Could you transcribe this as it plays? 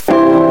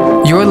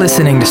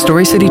listening to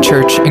Story City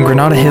Church in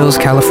Granada Hills,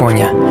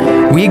 California.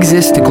 We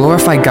exist to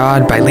glorify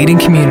God by leading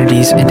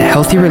communities into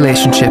healthy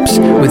relationships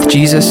with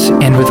Jesus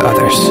and with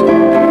others.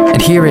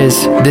 And here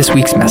is this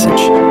week's message.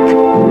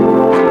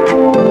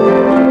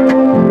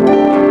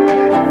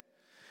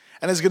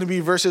 And it's going to be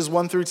verses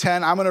 1 through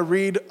 10. I'm going to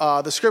read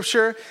the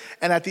scripture,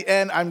 and at the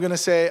end, I'm going to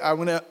say,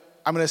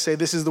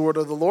 this is the word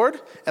of the Lord,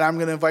 and I'm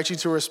going to invite you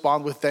to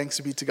respond with thanks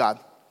be to God.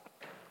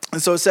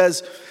 And so it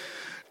says,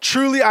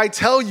 "Truly I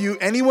tell you,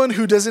 anyone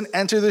who doesn't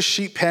enter the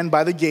sheep pen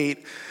by the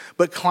gate,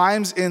 but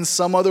climbs in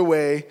some other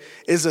way,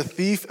 is a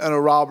thief and a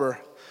robber.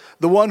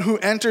 The one who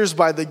enters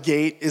by the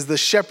gate is the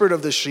shepherd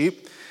of the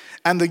sheep,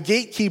 and the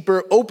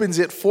gatekeeper opens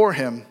it for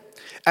him,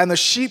 and the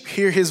sheep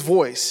hear his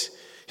voice.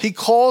 He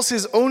calls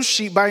his own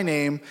sheep by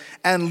name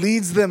and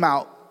leads them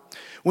out.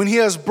 When he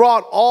has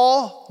brought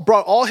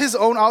all his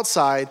own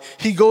outside,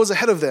 he goes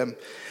ahead of them,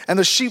 and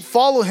the sheep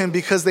follow him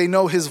because they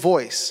know his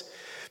voice.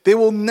 They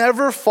will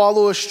never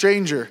follow a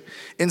stranger.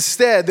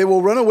 Instead, they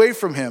will run away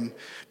from him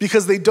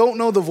because they don't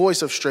know the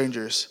voice of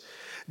strangers."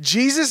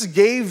 Jesus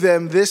gave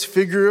them this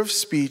figure of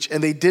speech,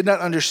 and they did not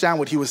understand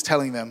what he was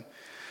telling them.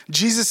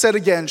 Jesus said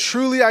again,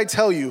 "Truly I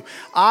tell you,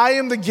 I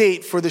am the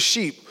gate for the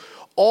sheep.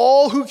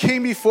 All who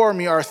came before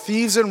me are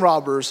thieves and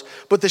robbers,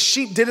 but the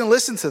sheep didn't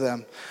listen to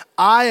them.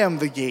 I am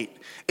the gate.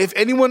 If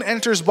anyone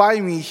enters by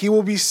me, he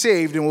will be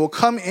saved and will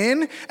come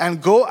in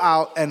and go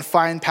out and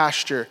find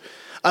pasture.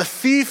 A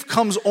thief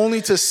comes only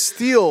to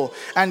steal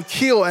and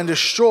kill and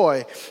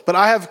destroy, but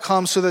I have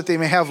come so that they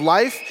may have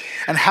life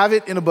and have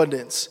it in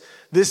abundance."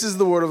 This is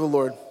the word of the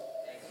Lord.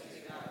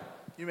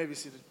 You may be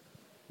seated.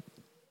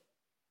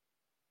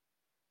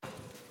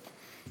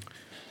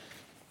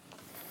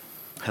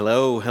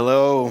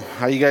 Hello.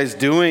 How you guys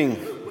doing?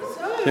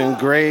 Doing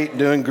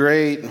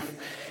great.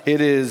 It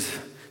is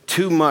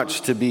too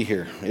much to be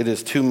here. It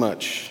is too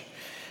much.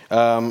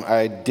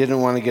 I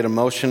didn't want to get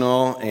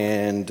emotional,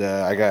 and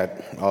I got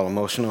all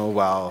emotional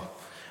while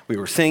we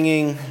were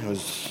singing. It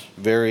was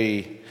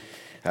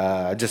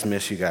I just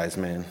miss you guys,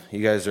 man.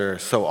 You guys are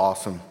so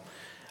awesome.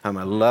 I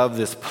love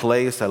this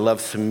place. I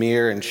love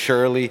Samir and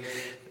Shirley.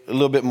 A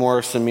little bit more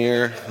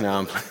Samir.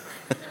 No,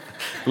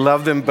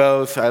 love them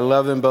both. I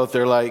love them both.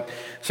 They're like,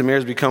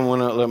 Samir's become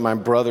one of my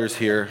brothers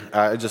here.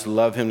 I just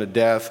love him to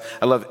death.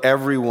 I love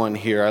everyone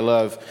here. I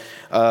love,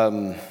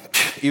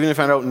 even if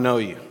I don't know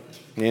you,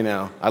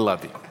 I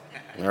love you.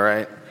 All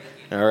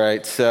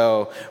right.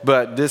 So,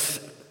 but this,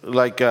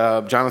 like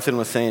Jonathan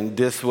was saying,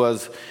 this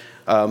was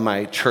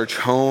my church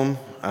home,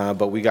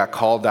 but we got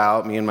called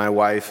out. Me and my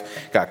wife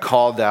got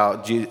called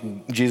out.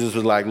 Jesus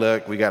was like,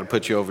 "Look, we got to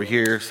put you over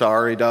here.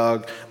 Sorry,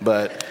 dog,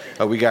 but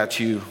we got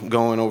you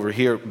going over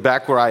here,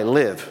 back where I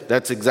live."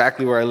 That's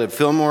exactly where I live.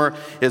 Fillmore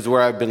is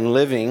where I've been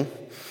living,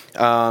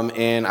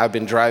 and I've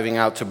been driving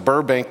out to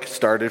Burbank,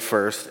 started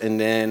first, and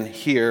then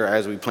here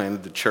as we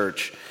planted the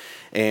church.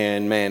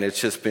 And man, it's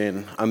just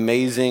been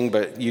amazing,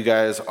 but you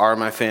guys are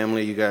my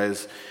family. You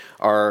guys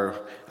are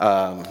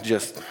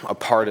just a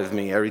part of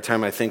me. Every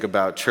time I think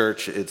about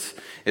church,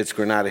 it's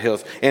Granada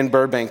Hills. And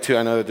Burbank too.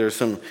 I know that there's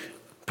some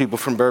people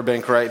from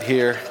Burbank right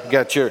here. You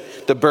got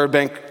the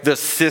Burbank, the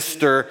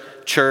sister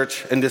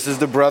church, and this is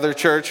the brother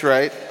church,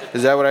 right?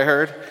 Is that what I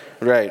heard?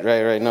 Right.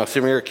 No,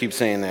 Samir keeps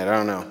saying that. I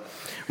don't know.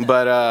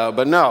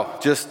 But no,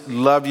 just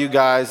love you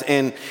guys.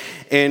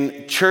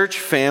 And church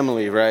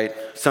family, right?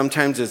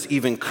 Sometimes it's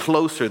even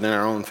closer than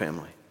our own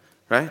family,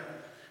 right?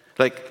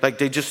 Like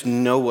they just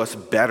know us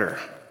better.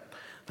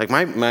 Like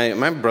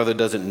my brother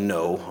doesn't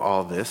know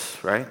all this,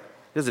 right?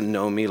 He doesn't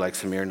know me like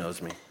Samir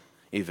knows me,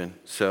 even.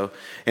 So,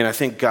 and I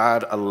think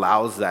God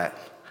allows that.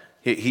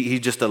 He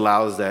just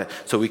allows that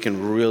so we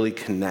can really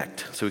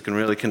connect.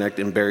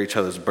 And bear each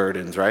other's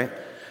burdens, right?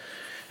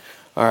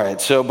 All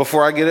right, so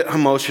before I get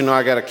emotional,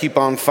 I got to keep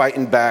on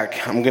fighting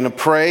back. I'm going to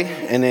pray,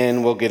 and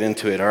then we'll get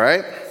into it, all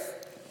right?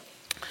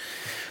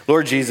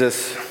 Lord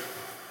Jesus,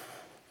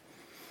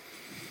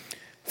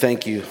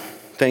 thank you.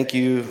 Thank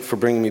you for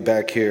bringing me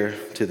back here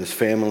to this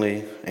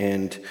family,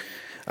 and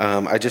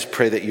I just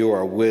pray that you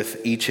are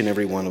with each and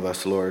every one of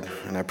us, Lord,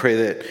 and I pray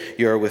that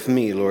you are with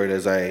me, Lord,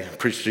 as I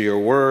preach through your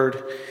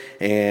word,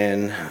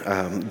 and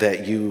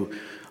that you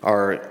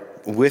are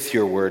with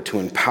your word to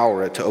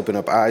empower it, to open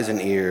up eyes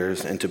and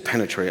ears, and to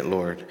penetrate,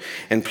 Lord.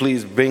 And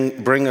please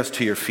bring us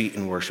to your feet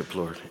in worship,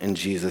 Lord, in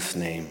Jesus'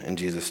 name,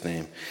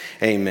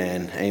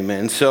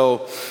 amen.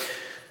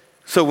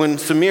 So when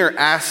Samir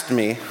asked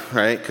me,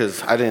 right,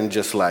 because I didn't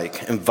just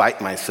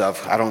invite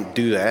myself, I don't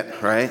do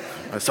that, right?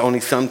 It's only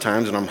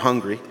sometimes when I'm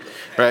hungry,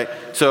 right?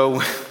 So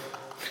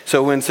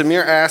when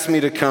Samir asked me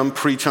to come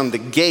preach on the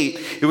gate,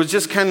 it was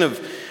just kind of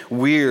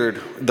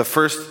weird, the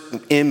first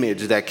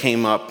image that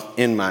came up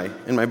in my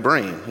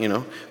brain,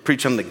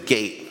 preach on the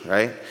gate,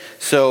 right?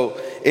 So,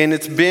 and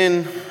it's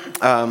been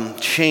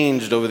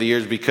changed over the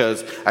years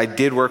because I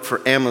did work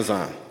for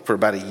Amazon for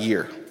about a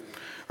year,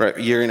 right,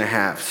 year and a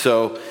half.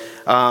 So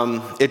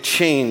it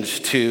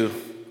changed to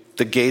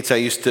the gates I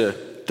used to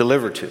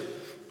deliver to,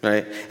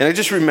 right? And I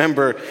just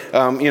remember,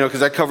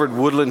 because I covered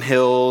Woodland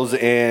Hills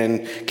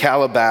and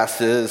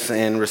Calabasas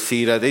and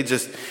Reseda.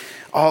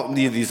 all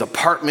these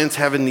apartments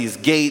having these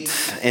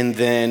gates, and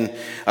then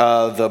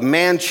the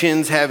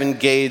mansions having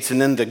gates,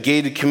 and then the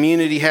gated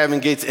community having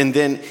gates, and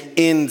then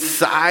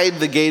inside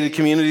the gated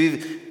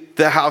community,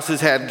 the houses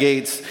had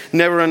gates.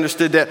 Never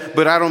understood that,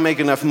 but I don't make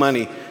enough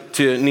money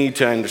to need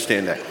to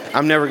understand that.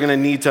 I'm never going to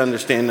need to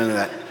understand none of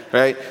that,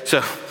 right?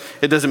 So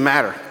it doesn't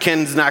matter.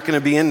 Ken's not going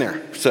to be in there,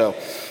 so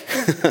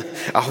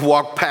I'll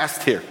walk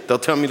past here. They'll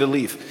tell me to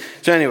leave.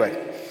 So anyway,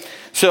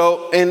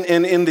 so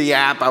in the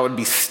app, I would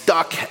be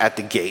stuck at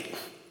the gate,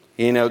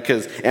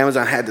 because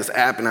Amazon had this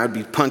app, and I'd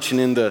be punching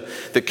in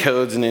the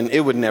codes, and then it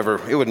would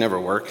never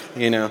work,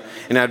 and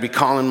I'd be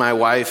calling my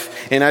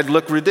wife, and I'd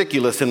look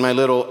ridiculous in my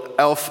little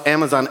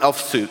Amazon elf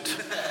suit.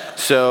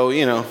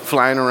 So,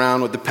 flying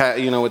around with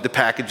the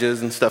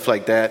packages and stuff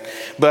like that.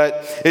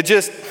 But it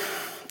just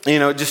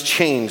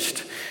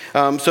changed.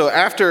 So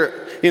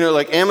after,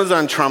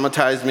 Amazon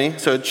traumatized me,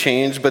 so it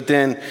changed. But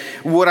then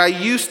what I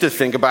used to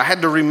think about, I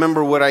had to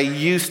remember what I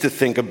used to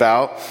think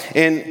about.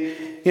 And,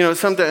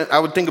 something I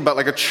would think about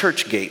like a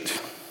church gate,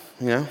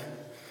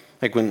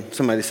 like when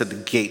somebody said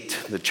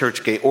the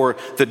church gate, or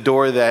the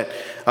door that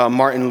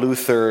Martin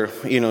Luther,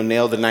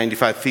 nailed the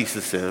 95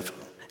 Theses of,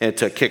 and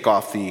to kick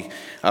off the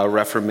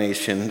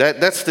Reformation.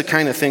 That's the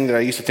kind of thing that I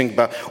used to think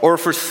about. Or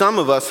for some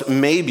of us,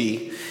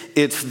 maybe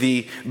it's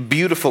the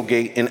beautiful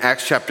gate in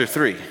Acts chapter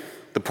 3,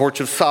 the Porch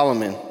of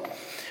Solomon,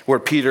 where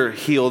Peter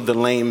healed the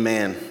lame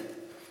man.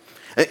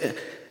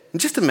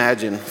 Just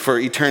imagine for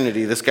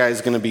eternity, this guy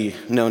is going to be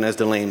known as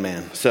the lame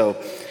man.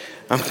 So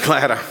I'm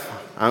glad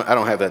I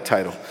don't have that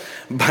title.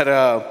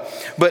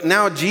 But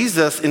now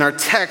Jesus in our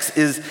text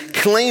is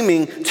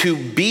claiming to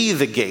be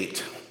the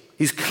gate.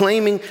 He's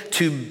claiming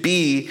to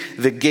be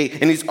the gate.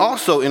 And he's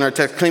also in our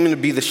text claiming to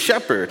be the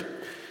shepherd.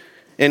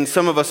 And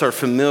some of us are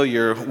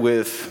familiar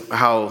with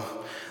how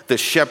the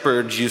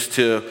shepherds used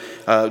to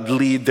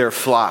lead their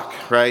flock,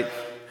 right?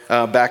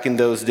 Back in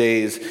those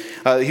days.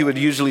 He would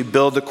usually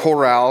build a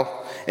corral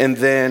and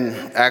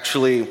then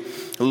actually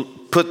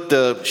put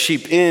the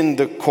sheep in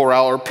the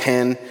corral or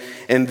pen,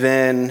 and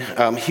then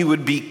he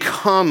would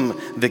become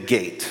the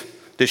gate.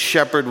 The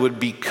shepherd would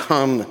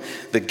become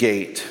the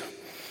gate.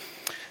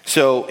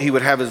 So he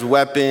would have his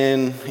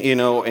weapon,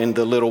 and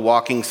the little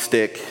walking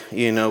stick,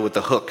 with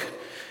the hook,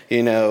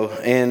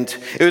 and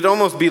it would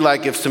almost be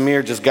like if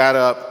Samir just got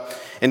up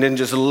and then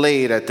just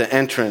laid at the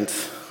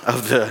entrance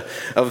of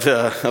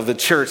the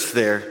church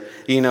there,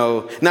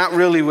 not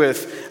really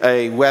with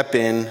a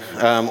weapon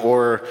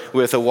or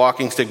with a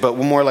walking stick, but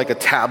more like a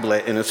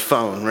tablet in his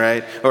phone,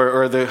 right,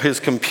 or his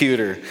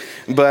computer,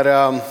 but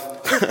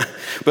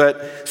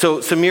so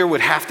Samir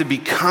would have to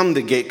become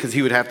the gate because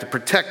he would have to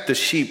protect the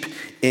sheep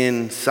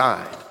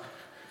inside.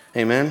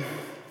 Amen?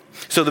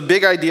 So the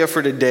big idea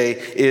for today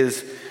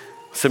is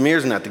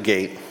Samir's not the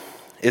gate.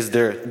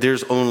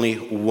 There's only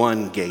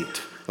one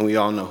gate, and we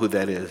all know who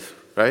that is,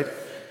 right?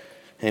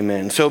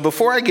 Amen. So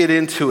before I get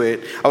into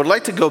it, I would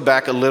like to go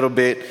back a little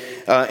bit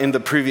in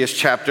the previous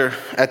chapter,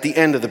 at the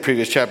end of the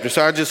previous chapter.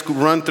 So I'll just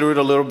run through it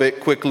a little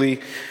bit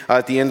quickly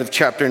at the end of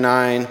chapter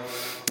 9.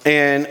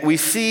 And we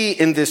see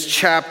in this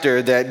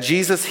chapter that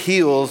Jesus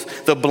heals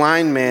the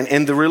blind man,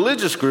 and the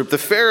religious group, the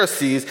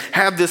Pharisees,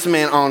 have this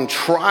man on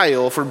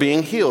trial for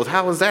being healed.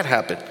 How does that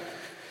happen?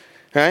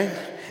 Right?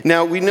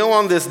 Now, we know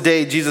on this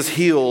day Jesus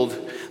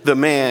healed the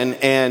man,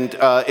 and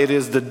it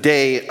is the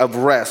day of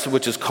rest,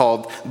 which is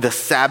called the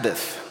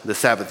Sabbath. The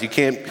Sabbath. You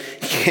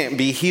can't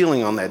be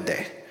healing on that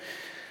day.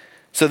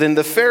 So then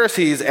the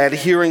Pharisees,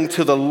 adhering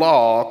to the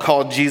law,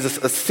 called Jesus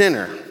a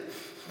sinner.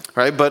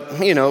 Right? But,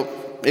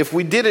 if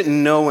we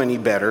didn't know any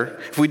better,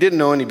 and we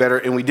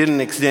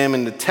didn't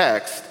examine the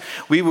text,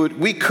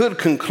 we could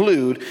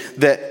conclude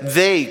that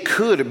they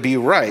could be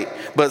right.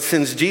 But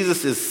since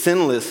Jesus is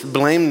sinless,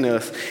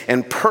 blameless,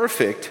 and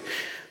perfect,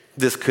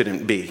 this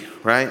couldn't be,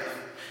 right?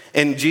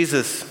 And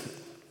Jesus,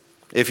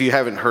 if you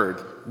haven't heard,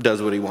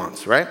 does what he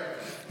wants, right?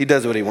 He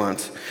does what he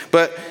wants.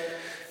 But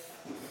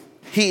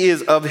he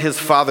is of his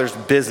Father's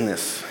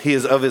business. He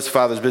is of his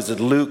Father's business.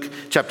 Luke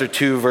chapter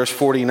 2, verse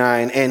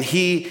 49. And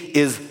he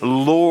is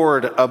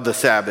Lord of the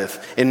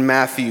Sabbath in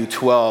Matthew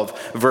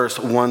 12, verse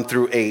 1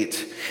 through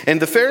 8.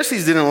 And the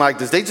Pharisees didn't like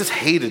this. They just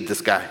hated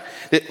this guy,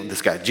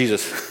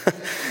 Jesus.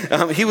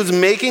 He was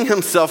making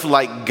himself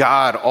like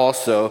God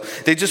also.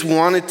 They just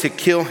wanted to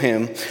kill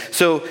him.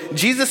 So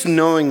Jesus,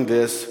 knowing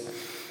this,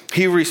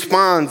 he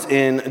responds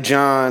in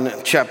John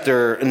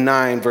chapter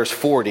 9, verse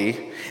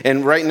 40.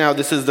 And right now,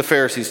 this is the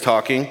Pharisees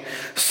talking.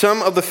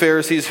 Some of the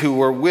Pharisees who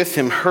were with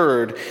him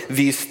heard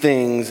these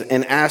things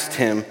and asked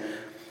him,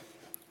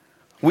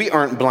 "We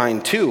aren't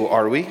blind too,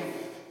 are we?"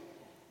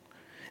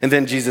 And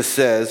then Jesus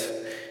says,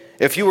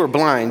 "If you were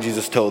blind,"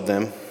 Jesus told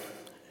them,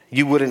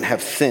 "you wouldn't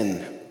have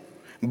sinned.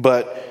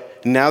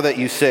 But now that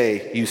you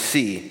say you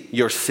see,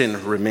 your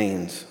sin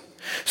remains."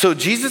 So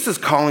Jesus is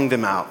calling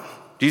them out.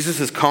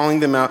 Jesus is calling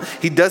them out.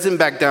 He doesn't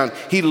back down.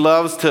 He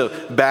loves to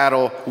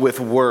battle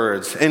with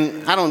words.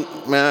 And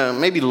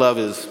maybe love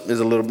is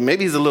a little,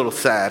 maybe he's a little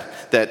sad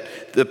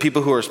that the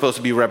people who are supposed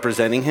to be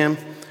representing him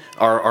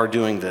are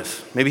doing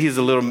this. Maybe he's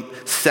a little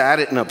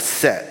sad and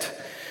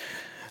upset.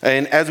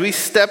 And as we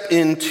step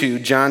into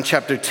John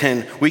chapter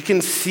 10, we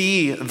can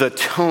see the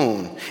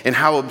tone and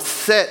how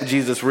upset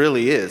Jesus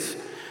really is.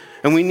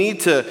 And we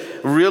need to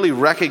really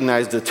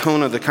recognize the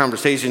tone of the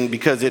conversation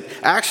because it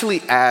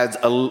actually adds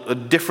a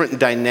different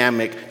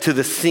dynamic to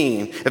the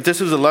scene. If this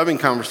was a loving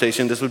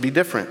conversation, this would be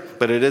different,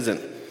 but it isn't.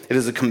 It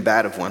is a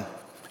combative one.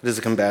 It is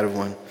a combative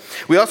one.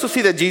 We also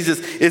see that Jesus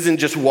isn't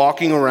just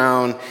walking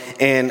around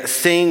and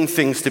saying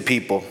things to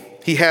people.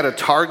 He had a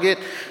target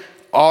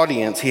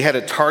audience. He had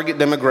a target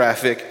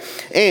demographic.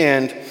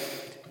 And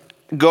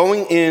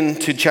going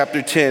into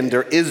chapter 10,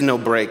 there is no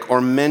break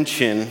or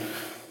mention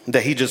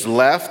that he just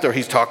left or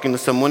he's talking to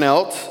someone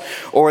else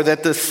or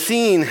that the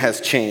scene has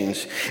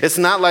changed. It's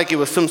not like it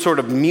was some sort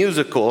of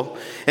musical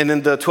and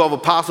then the 12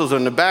 apostles are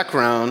in the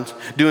background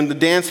doing the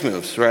dance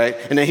moves, right?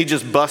 And then he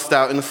just busts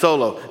out in a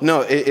solo.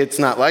 No, it's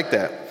not like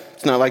that.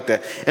 It's not like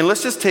that. And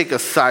let's just take a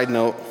side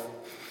note.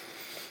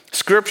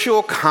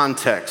 Scriptural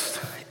context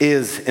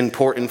is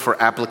important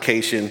for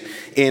application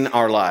in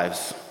our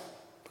lives.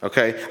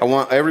 Okay? I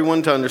want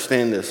everyone to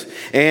understand this.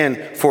 And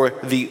for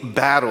the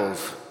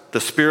battles,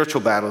 the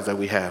spiritual battles that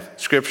we have,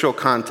 scriptural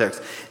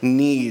context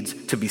needs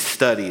to be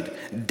studied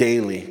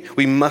daily.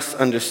 We must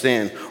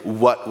understand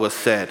what was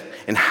said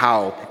and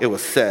how it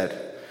was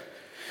said.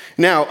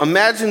 Now,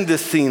 imagine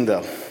this scene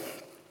though.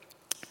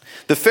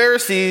 The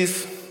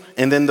Pharisees,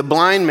 and then the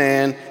blind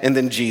man, and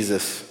then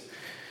Jesus.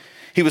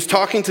 He was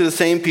talking to the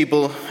same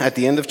people at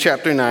the end of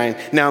chapter 9.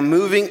 Now,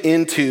 moving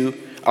into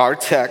our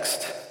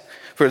text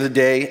for the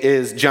day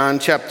is John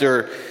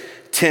chapter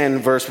 10,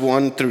 verse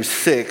 1 through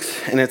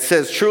 6. And it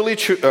says,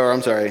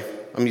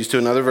 I'm used to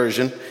another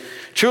version.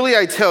 Truly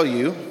I tell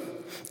you,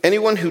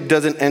 anyone who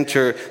doesn't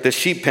enter the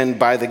sheep pen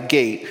by the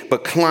gate,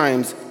 but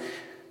climbs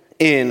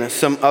in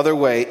some other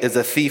way is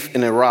a thief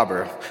and a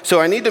robber. So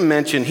I need to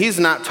mention, he's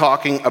not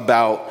talking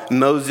about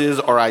Moses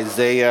or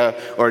Isaiah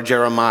or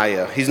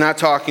Jeremiah. He's not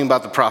talking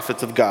about the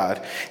prophets of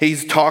God.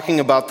 He's talking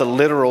about the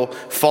literal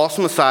false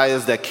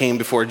messiahs that came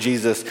before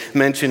Jesus,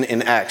 mentioned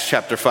in Acts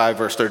chapter 5,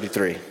 verse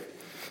 33.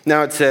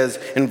 Now it says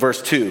in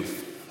verse 2,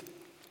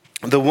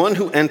 the one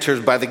who enters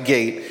by the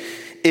gate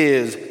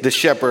is the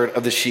shepherd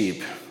of the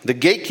sheep. The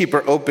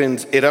gatekeeper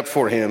opens it up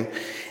for him,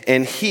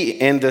 and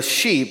the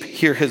sheep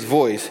hear his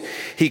voice.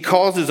 He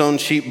calls his own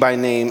sheep by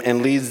name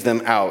and leads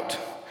them out.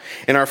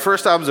 And our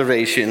first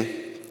observation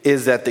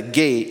is that the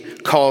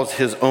gate calls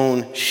his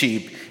own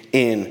sheep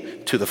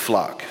into the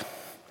flock.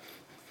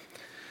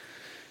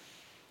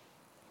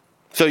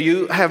 So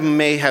you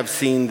may have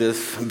seen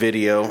this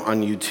video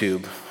on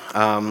YouTube.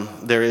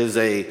 There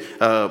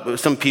is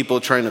some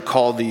people trying to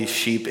call these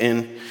sheep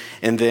in,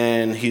 and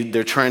then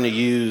they're trying to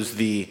use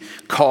the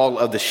call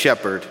of the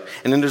shepherd.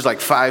 And then there's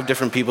like 5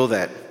 different people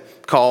that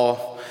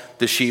call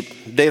the sheep.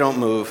 They don't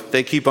move.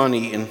 They keep on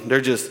eating.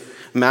 They're just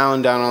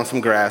mowing down on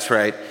some grass,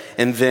 right?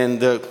 And then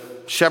the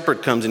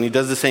shepherd comes and he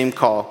does the same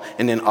call,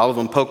 and then all of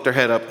them poke their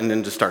head up and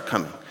then just start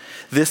coming.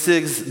 This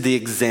is the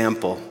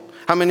example.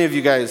 How many of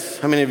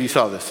you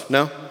saw this?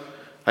 No?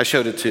 I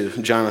showed it to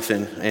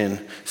Jonathan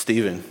and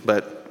Stephen,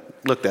 but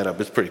look that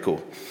up. It's pretty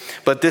cool.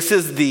 But this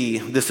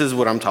is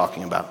what I'm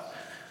talking about.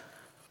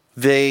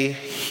 We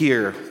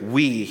hear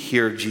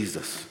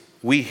Jesus.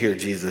 We hear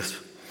Jesus.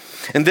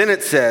 And then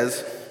it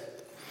says,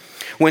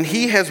 when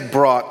he has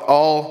brought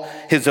all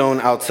his own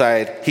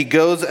outside, he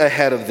goes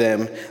ahead of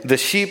them. The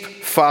sheep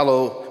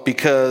follow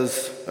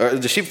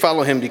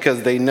him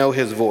because they know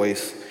his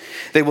voice.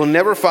 They will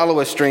never follow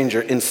a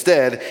stranger.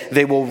 Instead,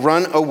 they will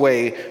run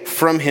away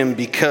from him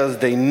because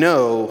they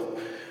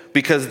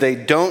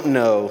don't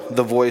know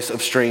the voice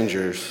of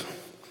strangers.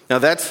 Now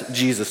that's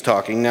Jesus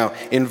talking. Now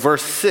in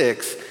verse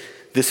 6,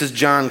 this is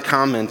John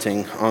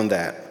commenting on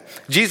that.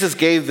 Jesus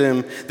gave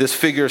them this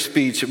figure of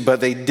speech, but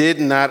they did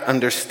not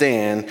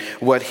understand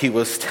what he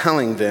was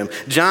telling them.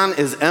 John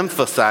is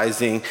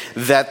emphasizing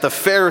that the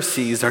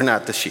Pharisees are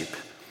not the sheep.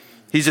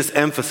 He's just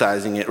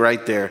emphasizing it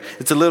right there.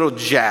 It's a little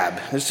jab.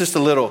 It's just a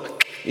little,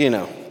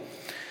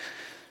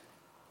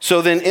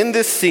 So then in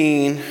this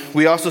scene,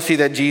 we also see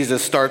that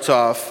Jesus starts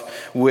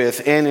off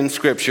with, and in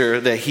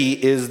scripture, that he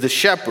is the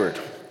shepherd.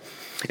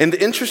 And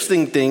the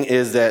interesting thing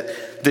is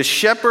that the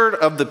shepherd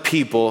of the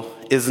people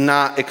is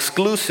not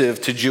exclusive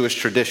to Jewish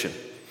tradition.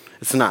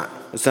 It's not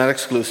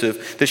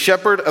exclusive. The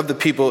shepherd of the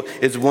people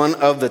is one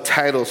of the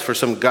titles for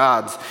some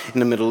gods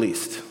in the Middle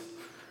East.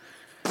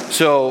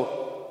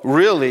 So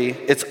really,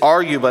 it's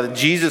arguable that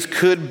Jesus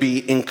could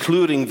be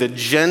including the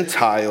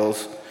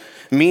Gentiles,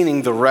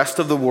 meaning the rest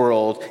of the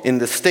world, in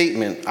the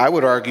statement. I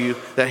would argue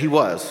that he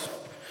was.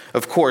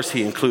 Of course,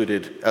 he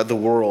included the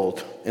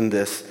world in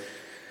this,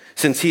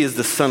 since he is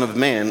the Son of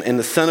Man. And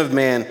the Son of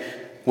Man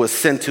was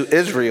sent to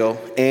Israel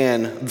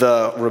and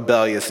the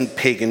rebellious and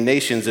pagan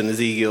nations in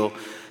Ezekiel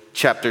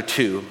chapter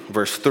 2,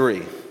 verse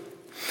 3.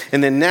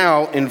 And then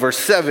now in verse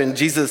 7,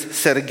 Jesus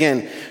said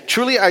again,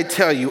 truly I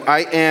tell you,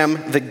 I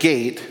am the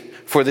gate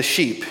for the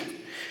sheep.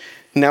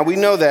 Now we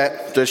know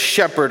that the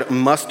shepherd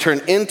must turn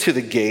into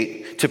the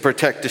gate to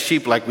protect the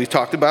sheep, like we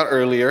talked about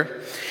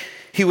earlier.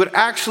 He would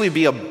actually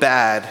be a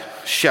bad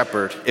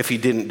shepherd if he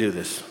didn't do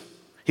this.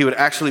 He would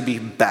actually be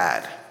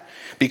bad.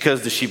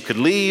 because the sheep could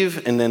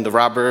leave and then the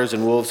robbers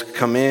and wolves could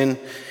come in,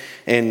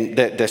 and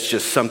that's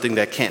just something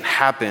that can't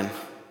happen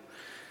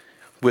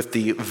with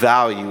the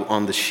value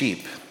on the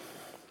sheep.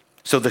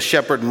 So the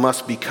shepherd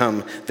must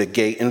become the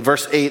gate. In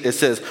verse 8, it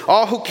says,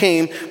 all who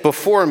came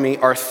before me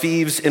are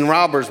thieves and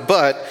robbers,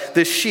 but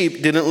the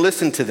sheep didn't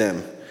listen to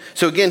them.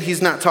 So again,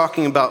 he's not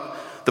talking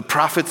about the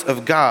prophets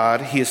of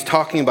God. He is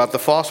talking about the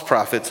false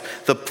prophets,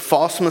 the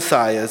false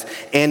messiahs,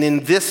 and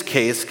in this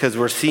case, because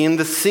we're seeing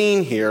the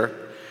scene here,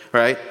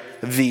 right,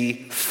 the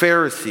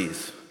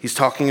Pharisees. He's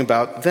talking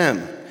about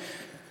them.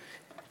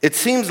 It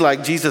seems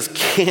like Jesus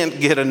can't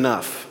get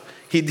enough.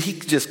 He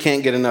just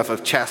can't get enough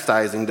of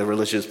chastising the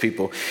religious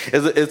people.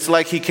 It's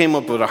like he came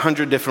up with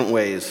 100 different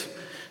ways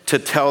to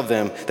tell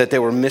them that they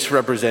were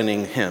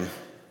misrepresenting him.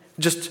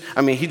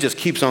 He just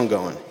keeps on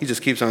going. He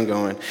just keeps on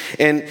going.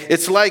 And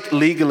it's like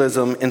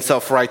legalism and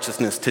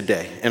self-righteousness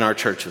today in our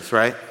churches,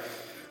 right?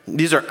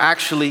 These are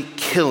actually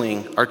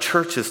killing our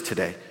churches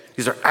today.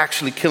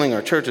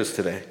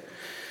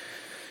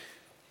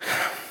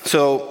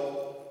 So,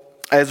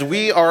 as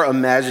we are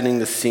imagining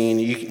the scene,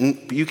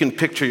 you can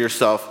picture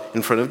yourself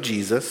in front of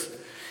Jesus,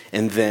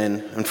 and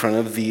then in front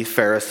of the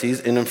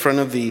Pharisees, and in front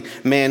of the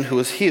man who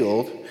was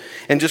healed.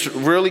 And just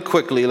really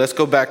quickly, let's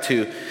go back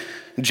to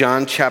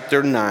John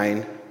chapter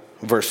 9,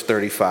 verse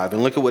 35,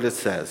 and look at what it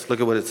says.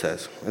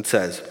 It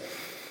says,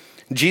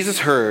 Jesus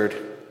heard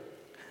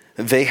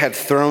they had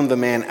thrown the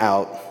man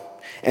out,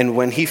 and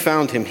when he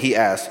found him, he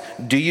asked,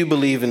 do you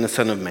believe in the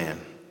Son of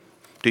Man?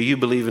 Do you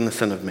believe in the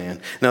Son of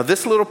Man? Now,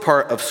 this little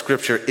part of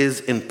Scripture is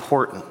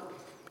important.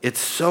 It's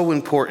so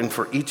important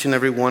for each and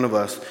every one of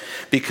us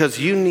because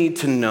you need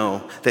to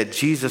know that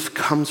Jesus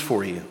comes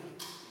for you.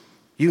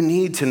 You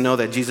need to know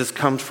that Jesus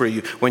comes for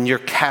you when you're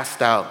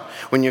cast out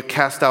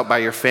by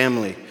your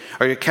family,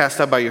 or you're cast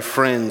out by your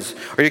friends,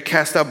 or you're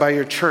cast out by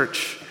your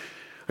church,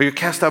 or you're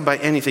cast out by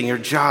anything, your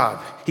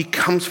job. He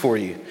comes for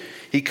you.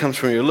 He comes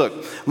for you.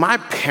 Look, my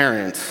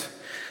parents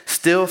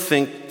still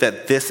think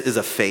that this is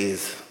a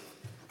phase.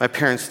 My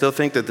parents still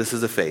think that this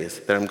is a phase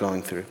that I'm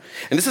going through.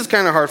 And this is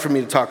kind of hard for me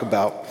to talk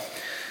about,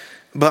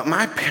 but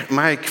my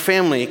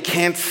family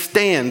can't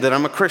stand that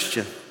I'm a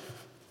Christian.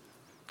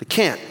 They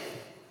can't.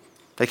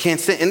 They can't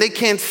stand, and they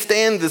can't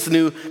stand this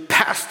new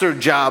pastor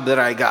job that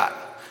I got,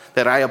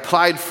 that I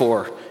applied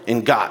for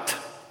and got.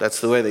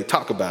 That's the way they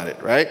talk about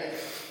it, right?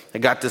 I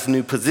got this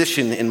new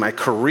position in my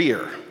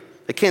career.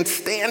 They can't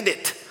stand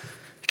it.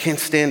 They can't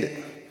stand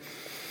it.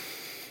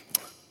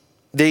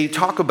 They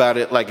talk about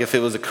it like if it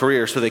was a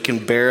career so they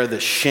can bear the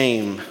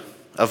shame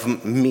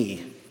of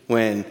me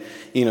when,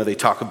 they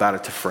talk about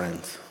it to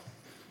friends.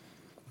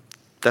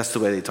 That's the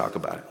way they talk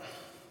about it.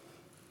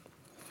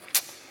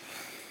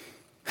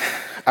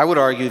 I would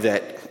argue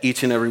that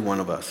each and every one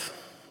of us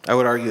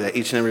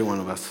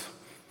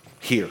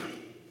here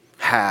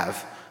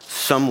have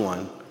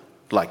someone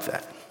like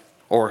that,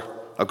 or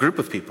a group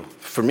of people.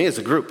 For me, it's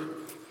a group.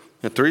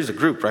 Three is a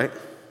group, right?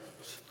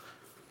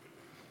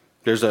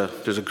 There's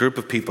a group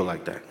of people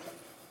like that.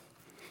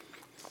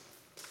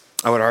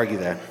 I would argue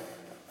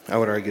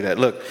that.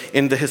 Look,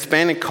 in the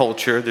Hispanic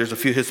culture, there's a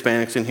few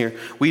Hispanics in here,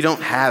 we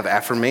don't have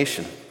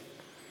affirmation.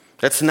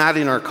 That's not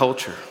in our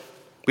culture.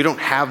 We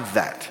don't have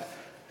that.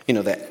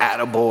 That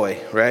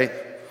attaboy, right?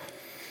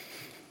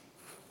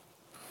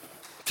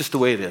 Just the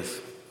way it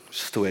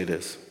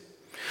is.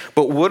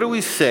 But what do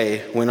we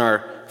say when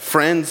our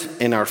friends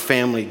and our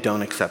family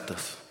don't accept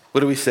us?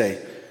 What do we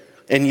say?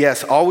 And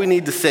yes, all we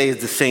need to say is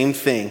the same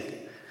thing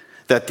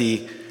that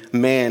the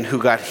man who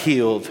got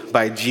healed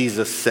by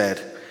Jesus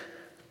said.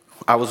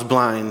 I was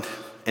blind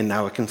and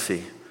now I can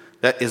see.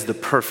 That is the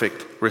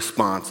perfect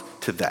response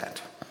to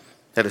that.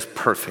 That is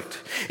perfect.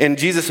 And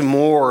Jesus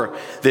more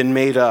than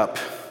made up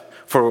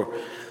for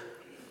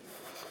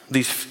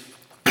these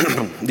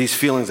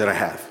feelings that I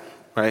have,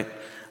 right?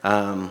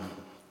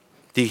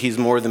 He's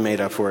more than made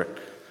up for it.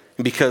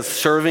 Because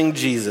serving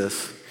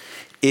Jesus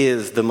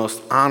is the most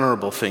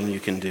honorable thing you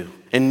can do.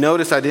 And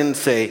notice I didn't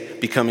say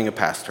becoming a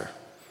pastor.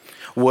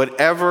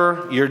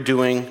 Whatever you're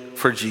doing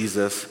for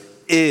Jesus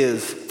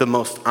is the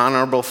most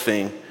honorable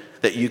thing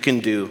that you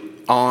can do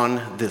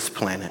on this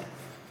planet.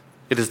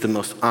 It is the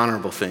most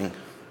honorable thing.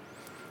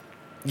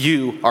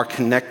 You are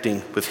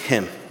connecting with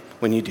him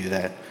when you do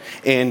that,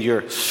 and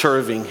you're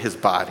serving his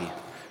body.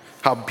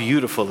 How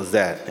beautiful is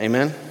that?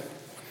 Amen?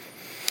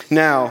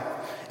 Now,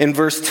 in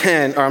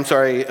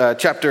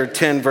chapter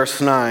 10,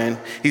 verse 9,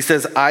 he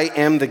says, I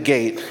am the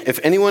gate. If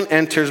anyone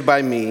enters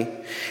by me,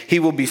 he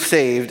will be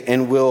saved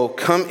and will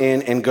come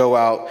in and go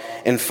out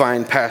and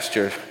find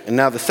pasture. And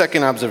now the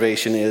second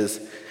observation is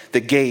the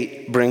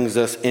gate brings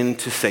us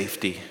into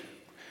safety.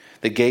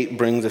 The gate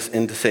brings us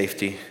into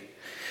safety.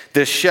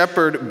 The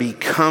shepherd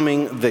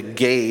becoming the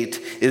gate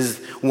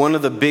is one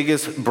of the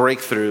biggest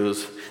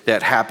breakthroughs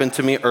that happened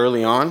to me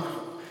early on.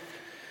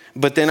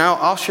 But then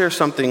I'll share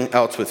something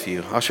else with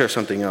you.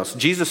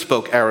 Jesus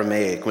spoke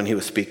Aramaic when he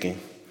was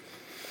speaking.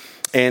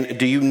 And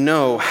do you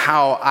know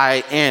how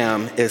I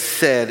am is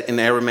said in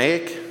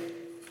Aramaic?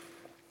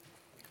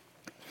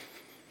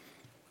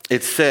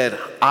 It said,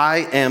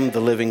 I am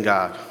the living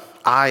God.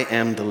 I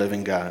am the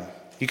living God.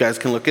 You guys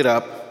can look it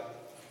up.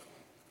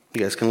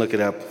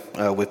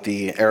 With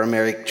the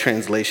Aramaic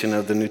translation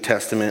of the New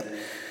Testament.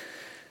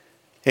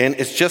 And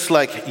it's just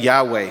like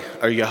Yahweh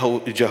or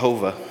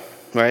Jehovah,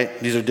 right?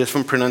 These are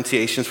different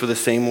pronunciations for the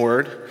same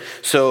word.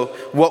 So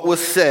what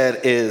was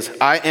said is,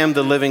 I am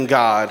the living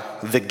God,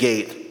 the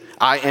gate.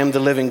 I am the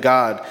living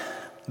God,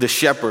 the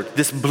shepherd.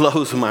 This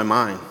blows my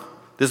mind.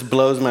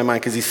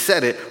 Because he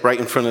said it right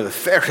in front of the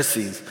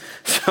Pharisees.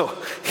 So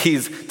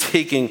he's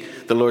taking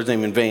the Lord's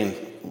name in vain.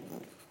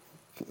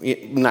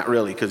 Not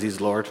really, because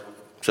he's Lord.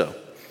 So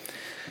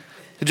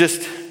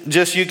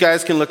just you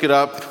guys can look it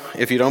up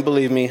if you don't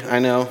believe me, I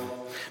know.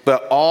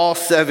 But all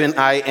 7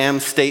 I am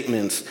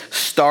statements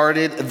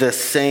started the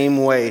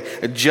same way,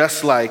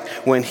 just like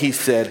when he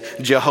said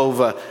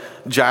Jehovah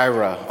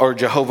Jireh or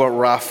Jehovah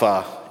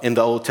Rapha in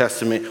the Old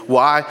Testament.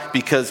 Why?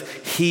 Because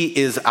he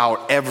is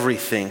our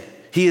everything.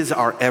 He is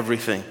our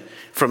everything.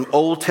 From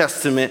Old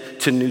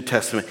Testament to New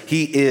Testament,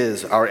 he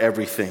is our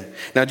everything.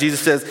 Now Jesus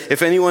says,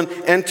 if anyone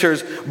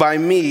enters by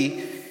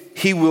me,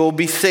 he will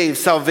be saved.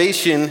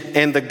 Salvation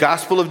and the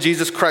gospel of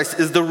Jesus Christ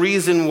is the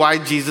reason why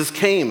Jesus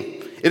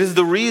came. It is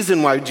the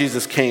reason why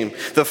Jesus came.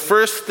 The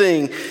first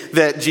thing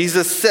that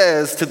Jesus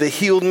says to the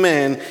healed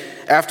man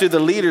after the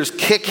leaders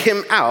kick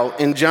him out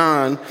in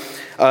John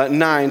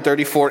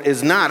 9:34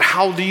 is not,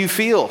 how do you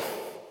feel?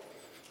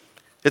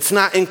 It's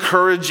not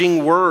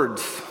encouraging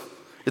words.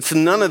 It's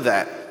none of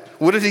that.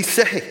 What did he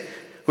say?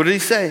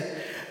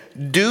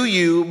 Do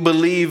you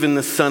believe in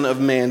the Son of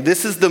Man?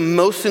 This is the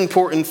most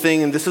important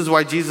thing, and this is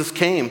why Jesus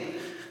came.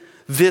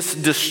 This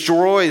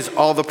destroys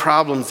all the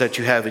problems that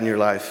you have in your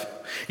life.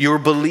 Your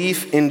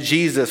belief in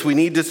Jesus. We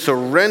need to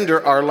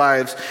surrender our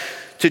lives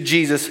to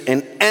Jesus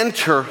and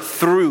enter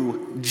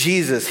through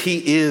Jesus.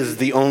 He is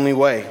the only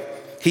way.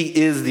 He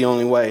is the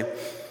only way.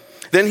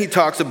 Then he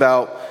talks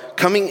about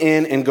coming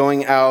in and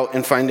going out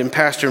and finding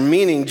pasture,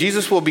 meaning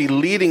Jesus will be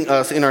leading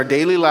us in our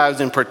daily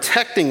lives and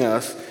protecting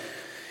us.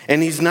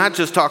 And he's not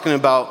just talking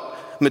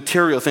about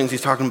material things,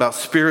 he's talking about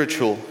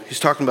spiritual. He's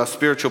talking about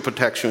spiritual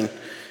protection.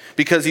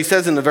 Because he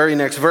says in the very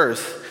next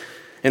verse,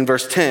 in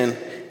verse 10,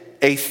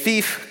 a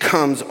thief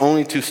comes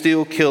only to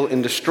steal, kill,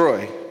 and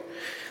destroy.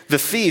 The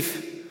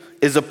thief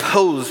is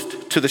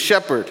opposed to the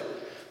shepherd.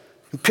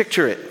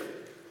 Picture it.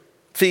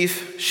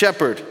 Thief,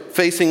 shepherd,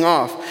 facing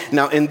off.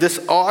 Now, in this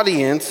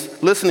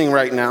audience, listening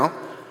right now,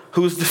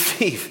 who's the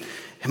thief?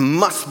 It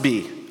must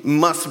be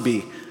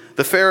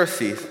the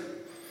Pharisees.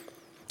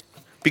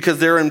 Because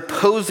they're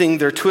imposing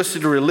their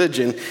twisted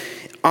religion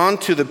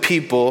onto the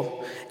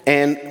people.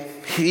 And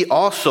he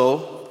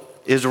also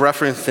is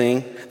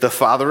referencing the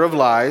father of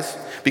lies.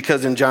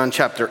 Because in John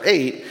chapter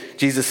 8,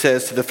 Jesus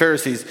says to the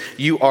Pharisees,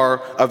 you are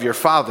of your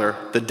father,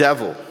 the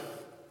devil.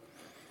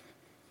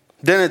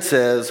 Then it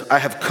says, I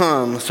have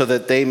come so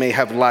that they may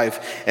have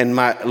life and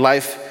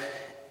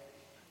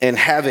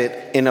have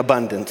it in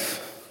abundance.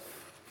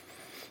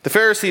 The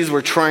Pharisees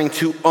were trying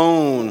to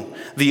own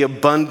the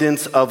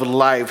abundance of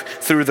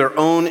life through their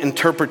own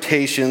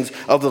interpretations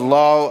of the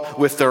law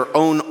with their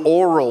own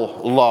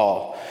oral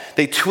law.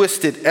 They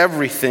twisted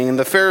everything, and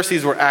the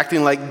Pharisees were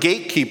acting like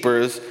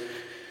gatekeepers.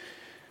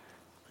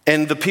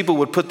 And the people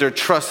would put their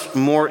trust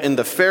more in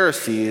the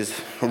Pharisees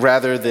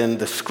rather than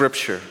the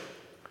scripture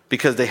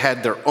because they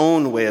had their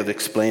own way of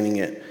explaining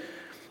it.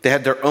 They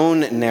had their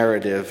own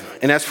narrative.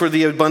 And as for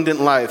the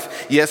abundant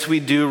life, yes, we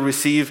do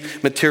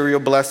receive material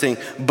blessing,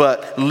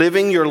 but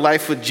living your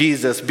life with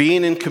Jesus,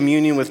 being in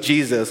communion with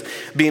Jesus,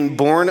 being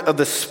born of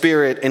the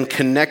Spirit and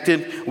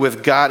connected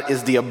with God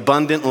is the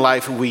abundant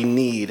life we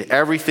need.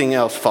 Everything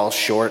else falls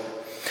short.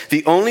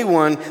 The only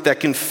one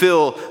that can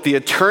fill the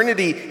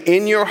eternity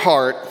in your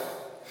heart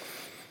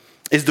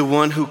is the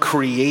one who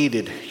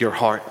created your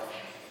heart.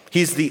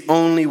 He's the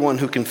only one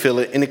who can fill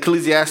it. In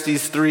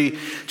Ecclesiastes 3,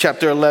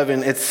 chapter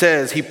 11, it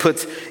says he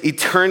puts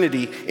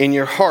eternity in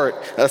your heart.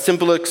 A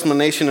simple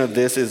explanation of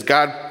this is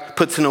God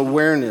puts an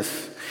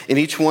awareness in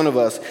each one of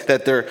us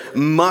that there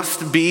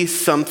must be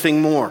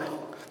something more.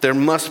 There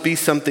must be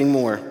something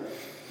more.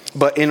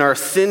 But in our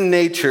sin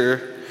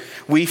nature,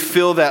 we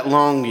feel that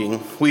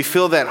longing, we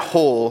feel that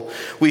hole,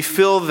 we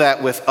feel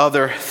that with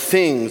other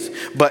things.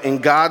 But in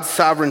God's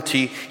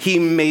sovereignty, he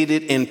made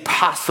it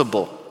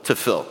impossible to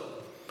fill.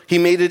 He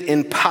made it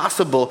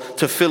impossible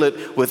to fill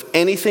it with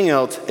anything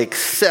else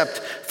except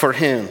for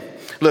him.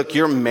 Look,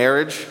 your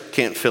marriage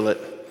can't fill it.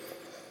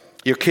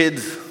 Your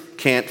kids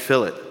can't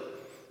fill it.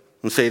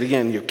 I'll say it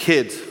again, your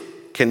kids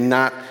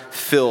cannot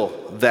fill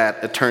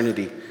that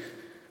eternity.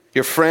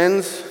 Your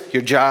friends,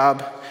 your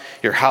job,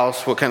 your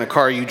house, what kind of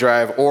car you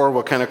drive, or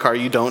what kind of car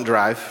you don't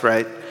drive,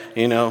 right?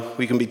 You know,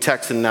 we can be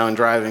texting now and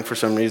driving for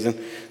some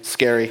reason.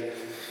 Scary.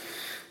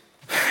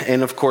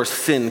 And of course,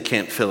 sin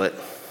can't fill it.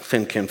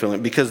 Sin can't fill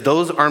it because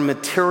those are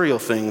material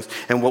things,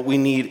 and what we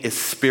need is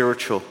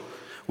spiritual.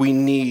 We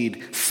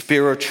need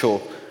spiritual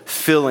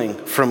filling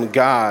from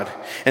God,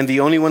 and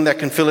the only one that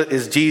can fill it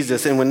is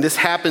Jesus. And when this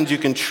happens, you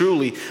can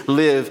truly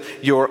live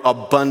your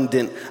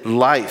abundant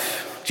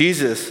life.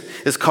 Jesus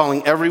is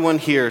calling everyone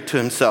here to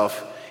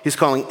himself. He's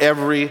calling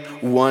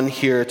everyone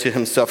here to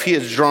himself. He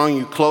is drawing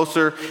you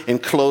closer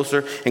and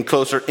closer and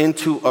closer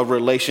into a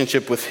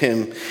relationship with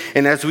him.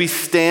 And as we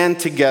stand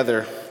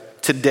together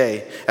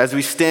today,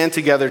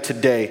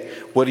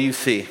 what do you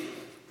see?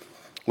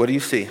 What do you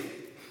see?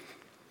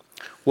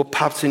 What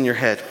pops in your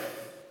head?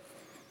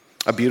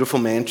 A beautiful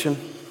mansion?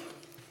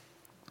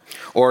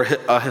 Or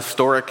a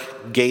historic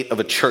gate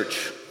of a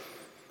church?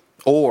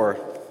 Or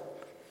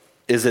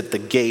is it the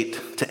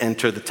gate to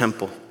enter the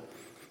temple?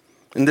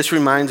 And this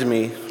reminds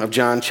me of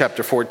John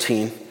chapter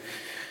 14,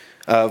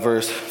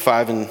 verse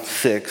 5 and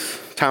 6.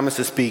 Thomas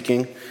is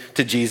speaking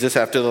to Jesus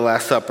after the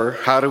Last Supper.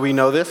 How do we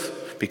know this?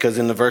 Because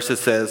in the verse it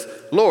says,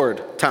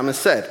 "Lord," Thomas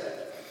said,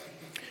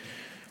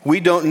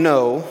 "we don't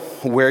know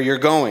where you're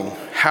going.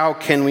 How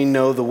can we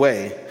know the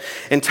way?"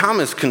 And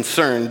Thomas,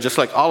 concerned, just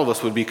like all of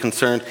us would be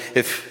concerned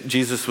if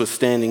Jesus was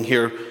standing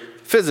here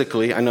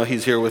physically, I know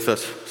he's here with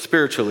us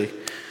spiritually,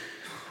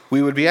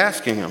 we would be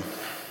asking him,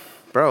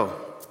 "Bro,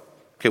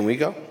 can we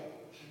go?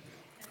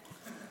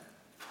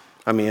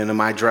 I mean,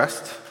 am I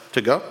dressed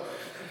to go?"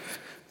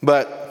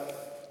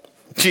 But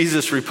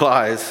Jesus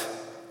replies,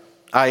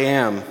 "I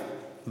am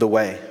the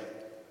way.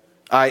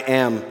 I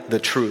am the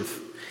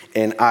truth,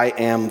 and I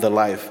am the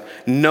life.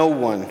 No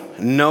one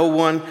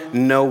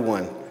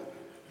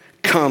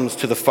comes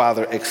to the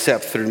Father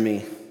except through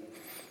me."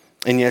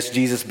 And yes,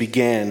 Jesus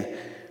began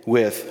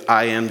with,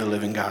 "I am the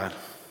living God."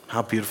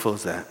 How beautiful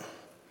is that?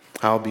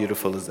 How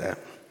beautiful is that?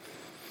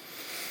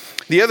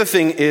 The other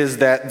thing is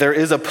that there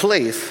is a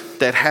place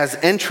that has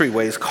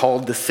entryways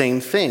called the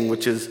same thing,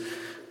 which is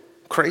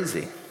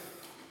crazy.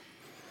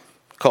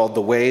 Called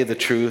the way, the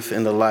truth,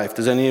 and the life.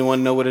 Does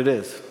anyone know what it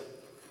is?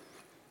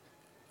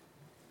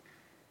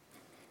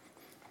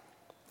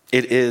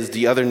 It is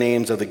the other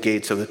names of the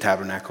gates of the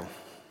tabernacle.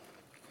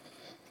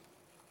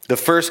 The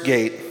first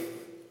gate,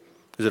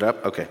 is it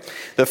up? Okay.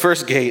 The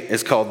first gate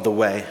is called the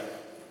way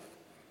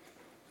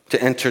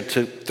to enter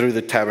through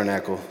the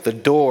tabernacle. The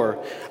door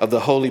of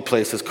the holy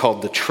place is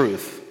called the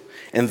truth.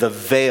 And the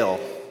veil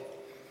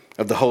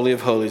of the Holy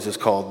of Holies is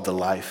called the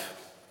life.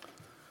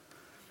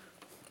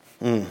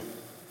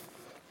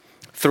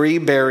 3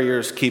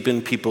 barriers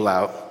keeping people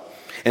out.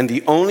 And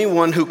the only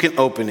one who can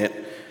open it,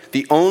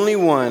 the only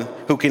one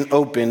who can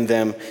open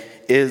them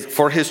is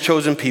for his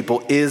chosen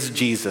people is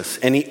Jesus.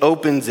 And he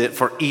opens it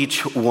for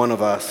each one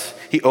of us.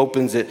 He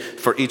opens it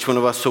for each one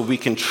of us so we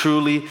can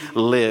truly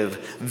live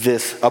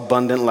this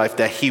abundant life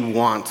that he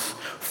wants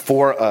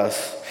for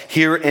us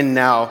here and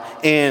now.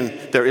 And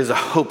there is a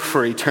hope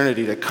for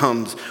eternity that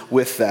comes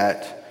with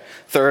that.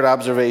 Third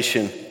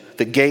observation,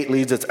 the gate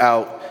leads us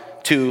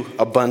out to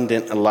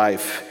abundant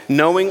life.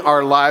 Knowing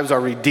our lives are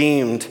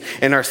redeemed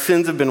and our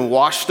sins have been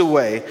washed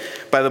away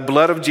by the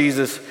blood of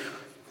Jesus,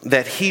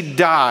 that he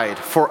died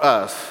for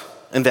us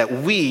and that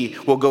we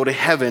will go to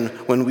heaven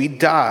when we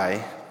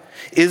die,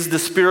 is the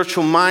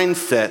spiritual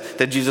mindset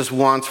that Jesus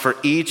wants for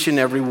each and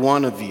every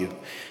one of you.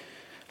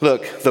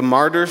 Look, the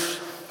martyrs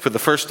for the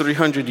first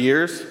 300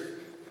 years,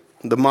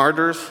 the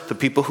martyrs, the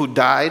people who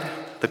died,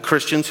 the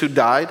Christians who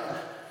died,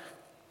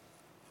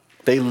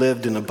 they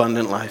lived an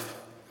abundant life,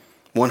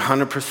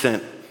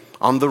 100%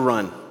 on the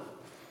run.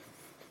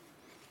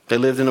 They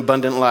lived an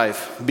abundant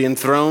life, being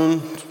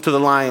thrown to the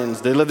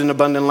lions. They lived an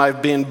abundant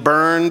life, being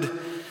burned,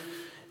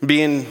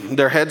 being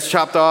their heads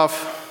chopped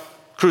off,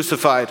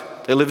 crucified.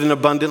 They lived an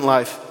abundant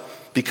life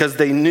because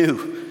they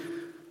knew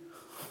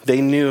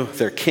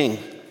their king.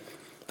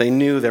 They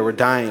knew they were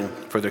dying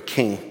for their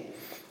king.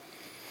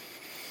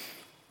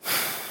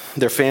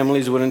 Their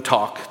families wouldn't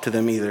talk to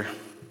them either.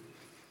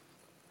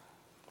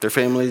 Their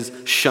families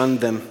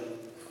shunned them,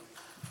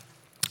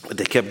 but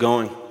they kept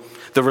going.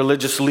 The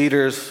religious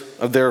leaders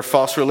of their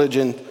false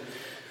religion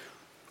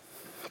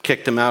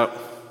kicked them out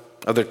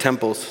of their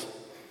temples.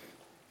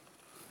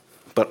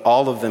 But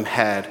all of them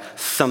had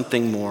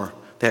something more.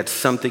 They had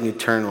something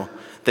eternal.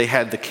 They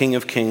had the King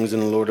of Kings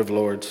and the Lord of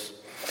Lords.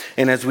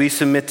 And as we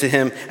submit to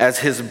him as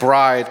his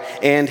bride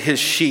and his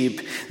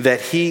sheep that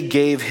he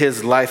gave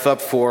his life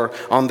up for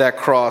on that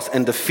cross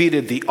and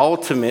defeated the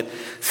ultimate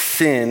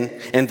sin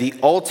and the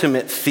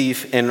ultimate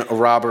thief and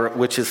robber,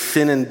 which is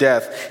sin and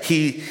death,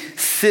 he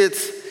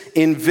sits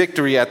in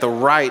victory at the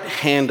right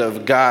hand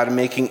of God,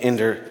 making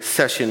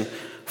intercession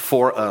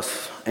for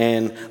us.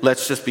 And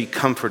let's just be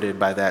comforted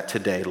by that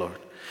today, Lord.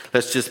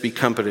 Let's just be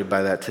comforted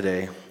by that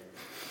today.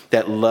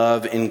 That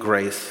love and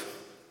grace.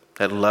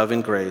 That love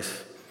and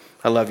grace.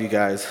 I love you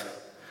guys.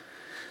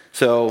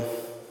 So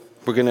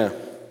we're going to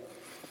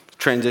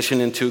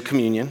transition into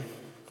communion.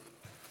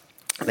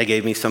 They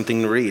gave me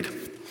something to read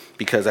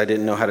because I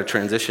didn't know how to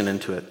transition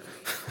into it.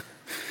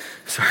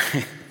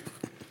 Sorry.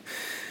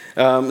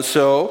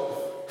 So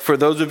for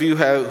those of you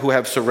who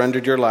have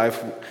surrendered your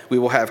life, we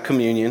will have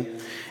communion.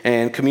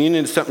 And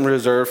communion is something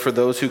reserved for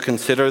those who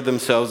consider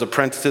themselves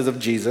apprentices of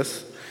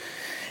Jesus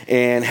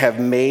and have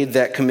made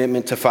that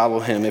commitment to follow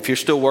him. If you're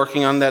still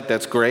working on that,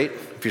 that's great.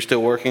 If you're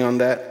still working on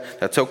that,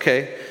 that's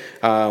okay.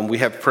 We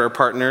have prayer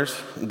partners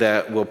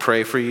that will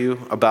pray for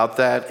you about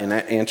that and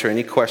answer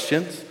any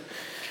questions.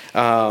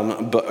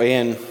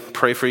 And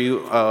pray for you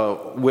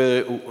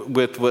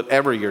with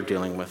whatever you're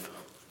dealing with.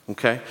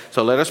 Okay?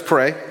 So let us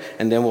pray,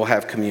 and then we'll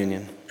have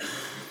communion.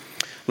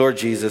 Lord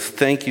Jesus,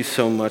 thank you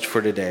so much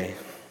for today.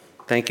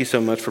 Thank you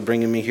so much for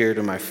bringing me here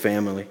to my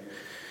family.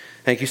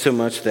 Thank you so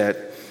much that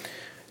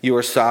you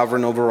are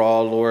sovereign over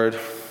all, Lord,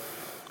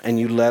 and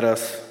you let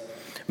us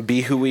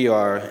be who we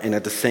are and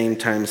at the same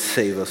time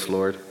save us,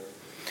 Lord.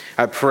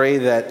 I pray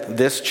that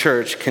this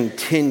church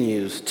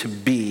continues to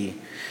be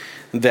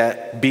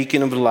that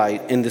beacon of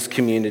light in this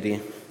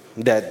community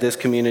that this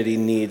community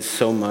needs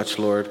so much,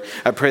 Lord.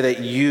 I pray that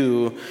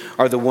you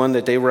are the one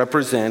that they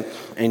represent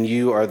and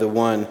you are the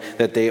one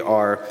that they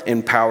are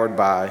empowered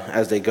by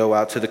as they go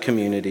out to the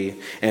community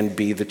and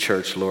be the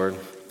church, Lord.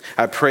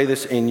 I pray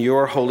this in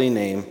your holy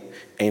name.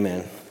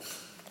 Amen.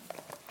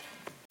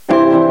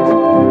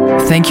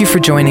 Thank you for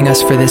joining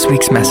us for this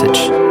week's message.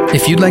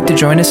 If you'd like to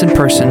join us in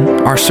person,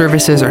 our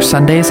services are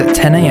Sundays at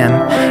 10 a.m.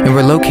 and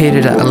we're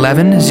located at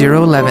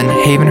 11011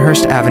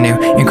 Havenhurst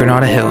Avenue in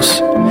Granada Hills.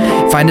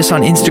 Find us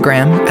on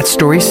Instagram at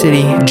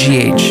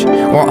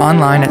StoryCityGH or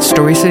online at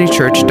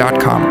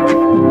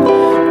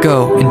StoryCityChurch.com.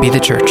 Go and be the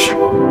church.